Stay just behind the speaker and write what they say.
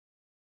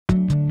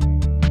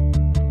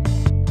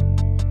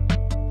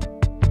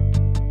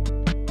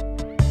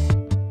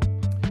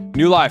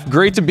New life.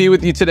 Great to be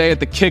with you today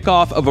at the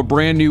kickoff of a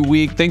brand new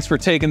week. Thanks for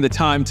taking the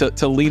time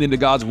to lean into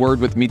God's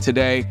word with me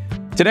today.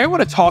 Today, I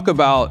want to talk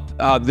about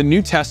the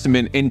New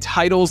Testament and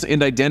titles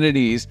and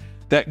identities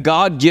that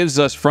God gives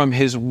us from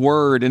his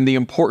word and the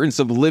importance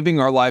of living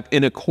our life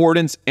in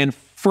accordance and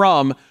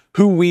from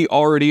who we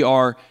already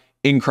are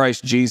in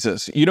Christ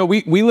Jesus. You know,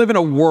 we live in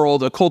a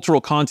world, a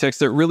cultural context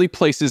that really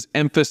places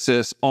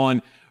emphasis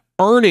on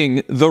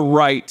earning the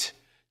right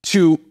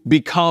to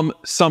become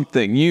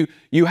something.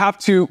 You have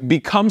to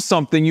become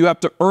something. You have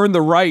to earn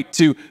the right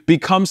to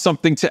become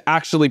something, to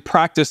actually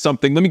practice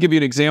something. Let me give you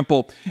an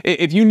example.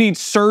 If you need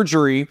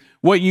surgery,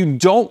 what you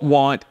don't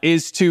want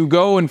is to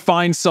go and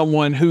find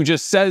someone who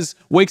just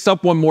wakes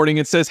up one morning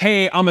and says,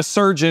 "Hey, I'm a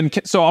surgeon,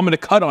 so I'm going to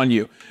cut on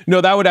you."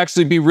 No, that would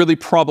actually be really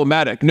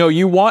problematic. No,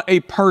 you want a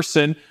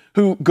person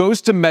who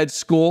goes to med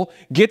school,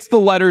 gets the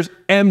letters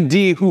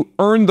MD, who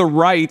earned the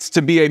rights to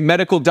be a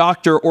medical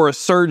doctor or a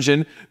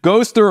surgeon,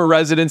 goes through a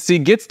residency,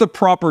 gets the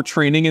proper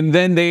training, and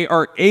then they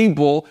are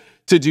able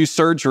to do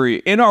surgery.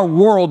 In our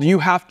world, you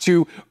have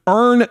to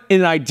earn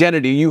an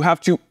identity. You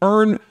have to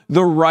earn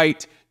the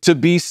right to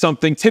be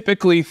something,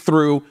 typically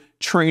through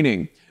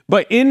training.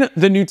 But in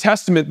the New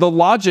Testament, the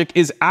logic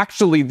is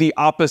actually the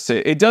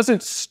opposite. It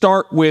doesn't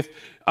start with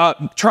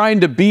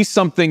trying to be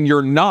something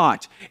you're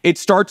not. It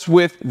starts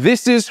with,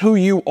 this is who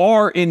you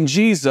are in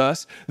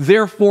Jesus,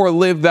 therefore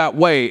live that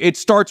way. It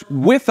starts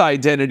with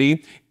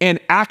identity, and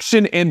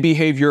action and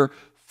behavior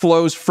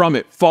flows from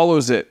it,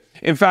 follows it.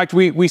 In fact,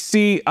 we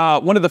see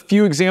one of the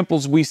few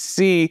examples we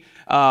see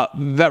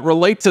that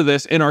relate to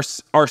this in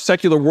our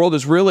secular world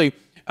is really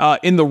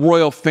in the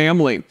royal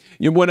family.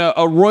 When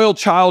a royal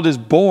child is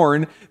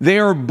born, they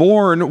are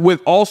born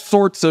with all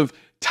sorts of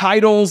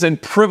titles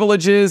and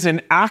privileges and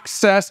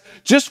access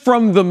just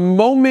from the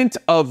moment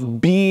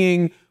of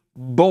being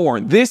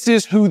born. This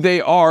is who they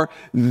are.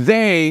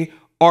 They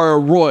are a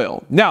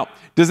royal. Now,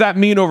 does that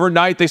mean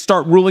overnight they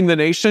start ruling the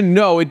nation?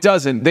 No, it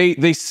doesn't.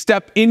 They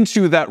step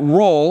into that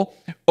role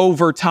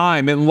over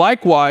time. And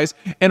likewise,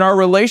 in our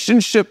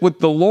relationship with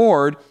the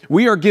Lord,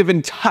 we are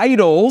given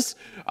titles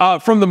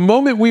from the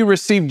moment we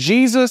receive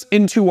Jesus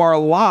into our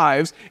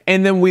lives,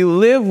 and then we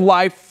live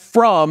life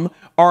from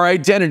our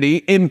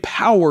identity,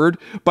 empowered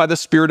by the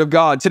Spirit of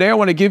God. Today, I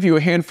want to give you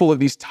a handful of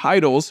these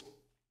titles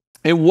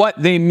and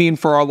what they mean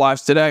for our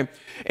lives today.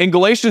 In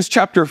Galatians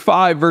chapter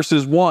 5,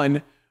 verses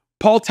 1,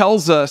 Paul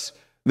tells us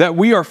that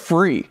we are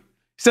free. He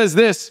says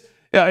this,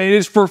 it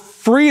is for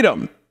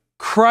freedom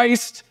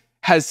Christ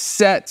has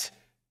set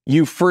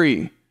you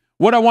free.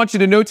 What I want you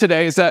to know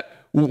today is that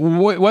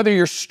whether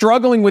you're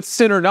struggling with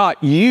sin or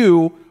not,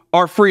 you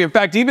are free. In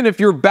fact, even if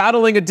you're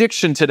battling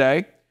addiction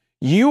today,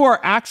 you are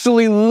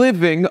actually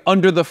living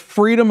under the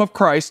freedom of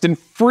Christ, and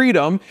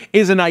freedom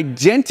is an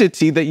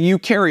identity that you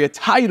carry, a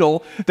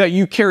title that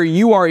you carry.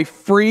 You are a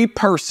free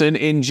person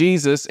in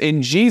Jesus,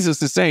 and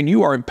Jesus is saying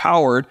you are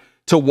empowered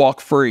to walk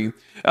free.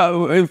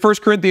 In 1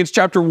 Corinthians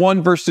chapter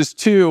 1, verses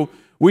 2,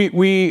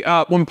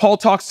 when Paul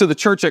talks to the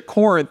church at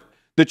Corinth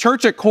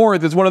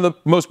is one of the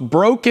most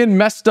broken,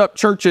 messed up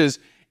churches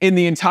in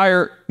the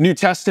entire New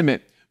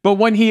Testament. But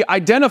when he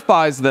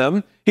identifies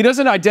them, he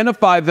doesn't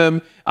identify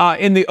them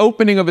in the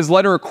opening of his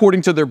letter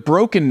according to their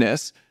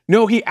brokenness.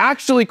 No, he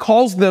actually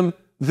calls them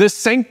the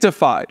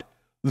sanctified,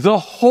 the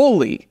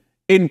holy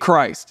in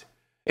Christ.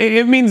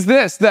 It means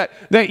this, that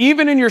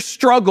even in your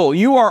struggle,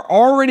 you are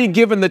already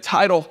given the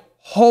title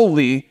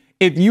holy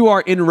if you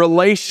are in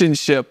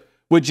relationship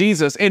with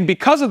Jesus. And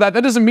because of that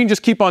doesn't mean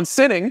just keep on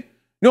sinning.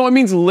 No, it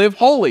means live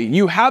holy.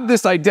 You have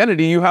this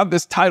identity, you have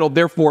this title,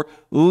 therefore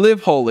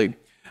live holy.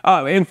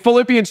 In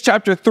Philippians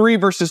chapter 3,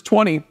 verses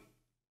 20,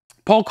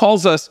 Paul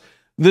calls us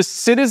the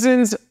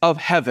citizens of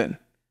heaven.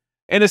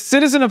 And a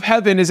citizen of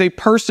heaven is a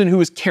person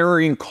who is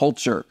carrying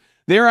culture.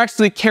 They're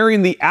actually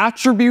carrying the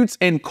attributes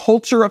and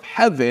culture of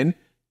heaven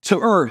to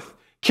earth,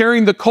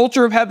 carrying the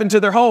culture of heaven to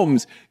their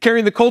homes,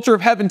 carrying the culture of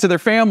heaven to their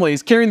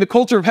families, carrying the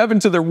culture of heaven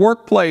to their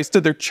workplace,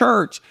 to their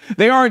church.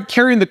 They aren't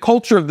carrying the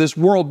culture of this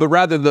world, but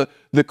rather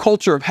the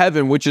culture of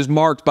heaven, which is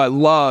marked by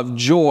love,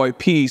 joy,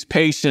 peace,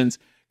 patience,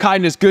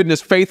 kindness,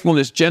 goodness,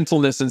 faithfulness,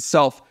 gentleness, and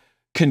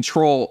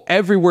self-control.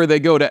 Everywhere they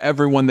go, to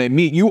everyone they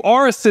meet. You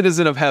are a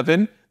citizen of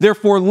heaven,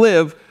 therefore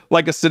live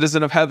like a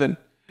citizen of heaven.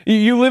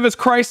 You live as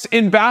Christ's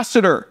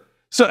ambassador.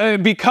 So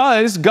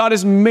because God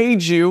has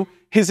made you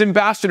his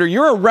ambassador,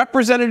 you're a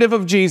representative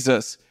of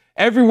Jesus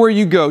everywhere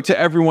you go, to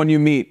everyone you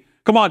meet.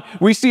 Come on,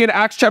 we see in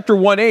Acts chapter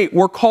 1:8,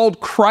 we're called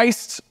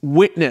Christ's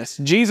witness.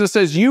 Jesus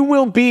says, you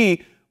will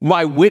be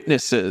my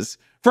witnesses.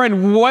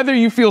 Friend, whether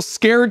you feel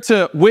scared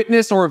to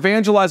witness or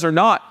evangelize or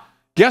not,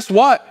 guess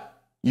what?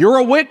 You're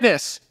a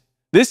witness.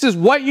 This is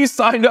what you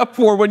signed up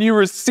for when you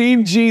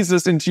received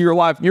Jesus into your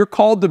life. You're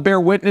called to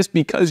bear witness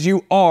because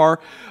you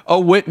are a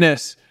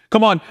witness.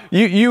 Come on,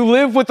 you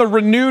live with a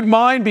renewed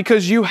mind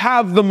because you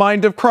have the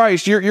mind of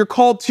Christ. You're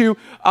called to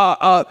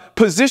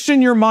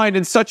position your mind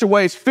in such a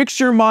way, fix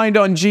your mind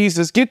on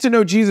Jesus, get to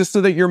know Jesus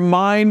so that your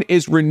mind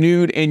is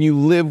renewed and you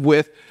live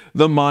with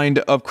the mind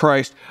of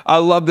Christ. I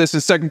love this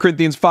in 2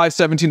 Corinthians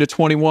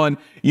 5:17-21.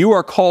 You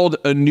are called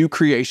a new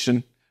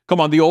creation. Come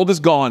on, the old is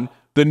gone,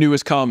 the new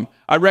has come.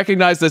 I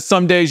recognize that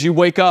some days you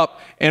wake up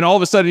and all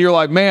of a sudden you're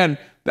like, man,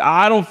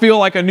 I don't feel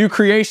like a new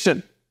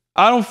creation.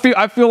 I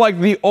feel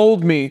like the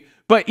old me.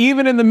 But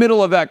even in the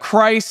middle of that,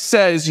 Christ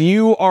says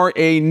you are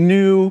a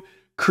new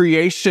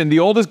creation. The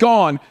old is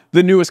gone,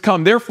 the new has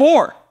come.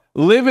 Therefore,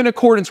 live in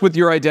accordance with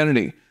your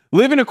identity.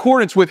 Live in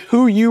accordance with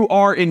who you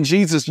are in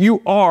Jesus.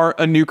 You are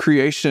a new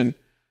creation.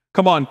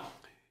 Come on,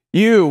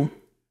 you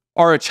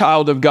are a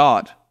child of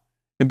God.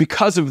 And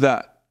because of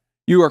that,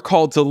 you are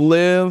called to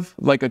live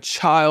like a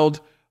child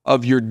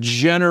of your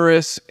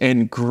generous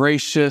and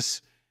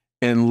gracious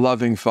and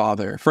loving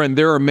Father. Friend,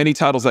 there are many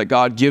titles that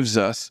God gives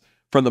us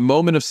from the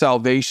moment of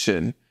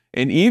salvation.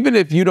 And even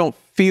if you don't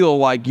feel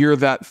like you're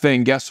that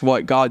thing, guess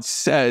what? God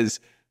says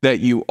that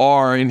you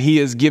are, and He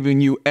has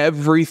given you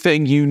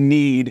everything you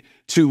need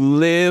to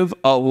live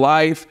a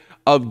life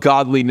of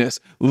godliness.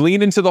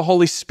 Lean into the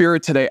Holy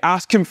Spirit today.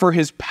 Ask Him for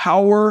His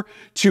power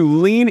to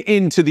lean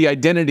into the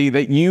identity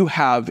that you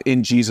have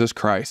in Jesus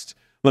Christ.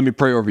 Let me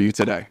pray over you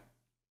today.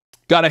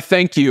 God, I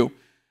thank you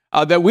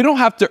that we don't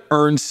have to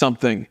earn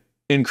something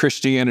in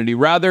Christianity.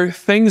 Rather,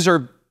 things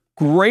are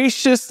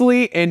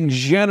graciously and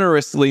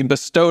generously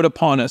bestowed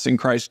upon us in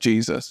Christ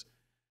Jesus.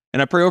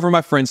 And I pray over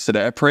my friends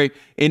today. I pray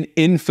an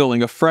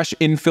infilling, a fresh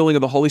infilling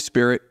of the Holy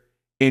Spirit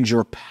and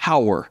your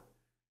power,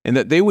 and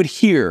that they would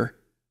hear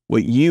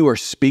what you are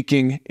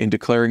speaking and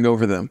declaring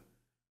over them.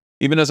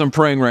 Even as I'm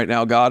praying right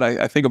now, God,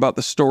 I think about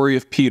the story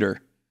of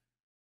Peter,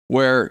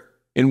 where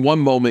in one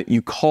moment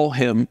you call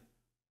him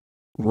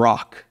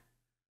rock.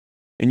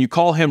 And you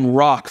call him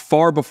rock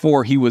far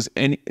before he was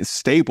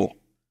stable.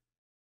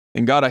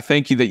 And God, I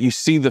thank you that you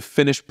see the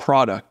finished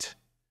product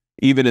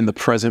even in the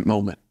present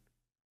moment.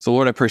 So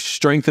Lord, I pray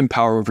strength and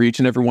power over each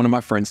and every one of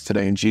my friends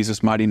today in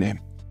Jesus' mighty name.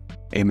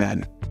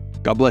 Amen.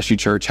 God bless you,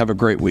 church. Have a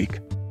great week.